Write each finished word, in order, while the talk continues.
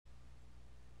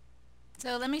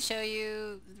So let me show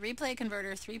you Replay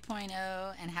Converter 3.0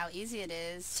 and how easy it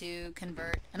is to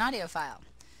convert an audio file.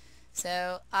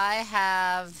 So I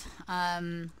have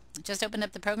just opened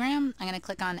up the program. I'm going to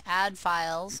click on Add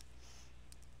Files.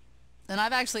 Then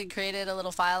I've actually created a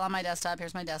little file on my desktop.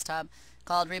 Here's my desktop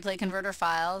called Replay Converter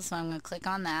Files. So I'm going to click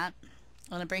on that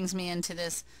and it brings me into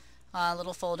this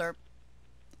little folder.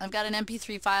 I've got an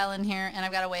MP3 file in here and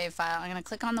I've got a WAV file. I'm going to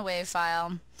click on the WAV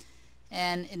file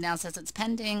and it now says it's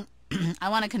pending. I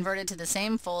want to convert it to the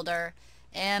same folder,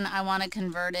 and I want to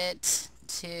convert it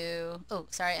to,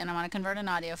 and I want to convert an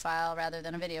audio file rather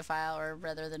than a video file, or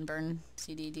rather than burn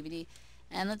CD, DVD.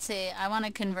 And let's see, I want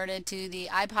to convert it to the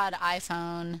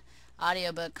iPod-iPhone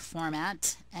audiobook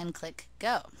format, and click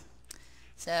Go.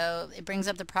 So it brings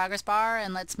up the progress bar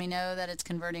and lets me know that it's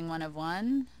converting 1 of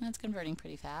 1. It's converting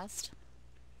pretty fast.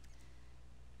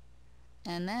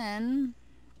 And then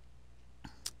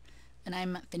when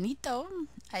I'm finito,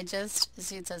 I just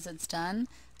see it says it's done.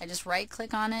 I just right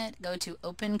click on it, go to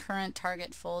Open Current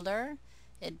Target Folder.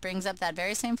 It brings up that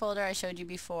very same folder I showed you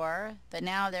before, but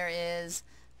now there is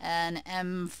an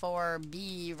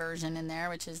M4B version in there,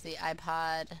 which is the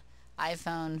iPod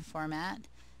iPhone format.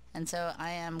 And so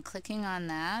I am clicking on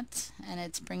that, and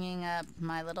it's bringing up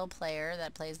my little player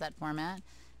that plays that format.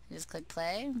 I just click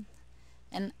play,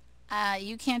 and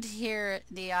you can't hear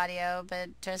the audio, but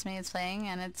trust me, it's playing,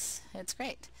 and it's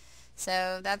great.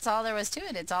 So that's all there was to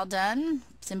it. It's all done,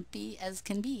 simply as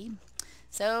can be.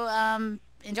 So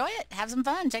enjoy it, have some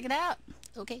fun, check it out.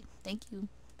 Okay, thank you,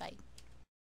 bye.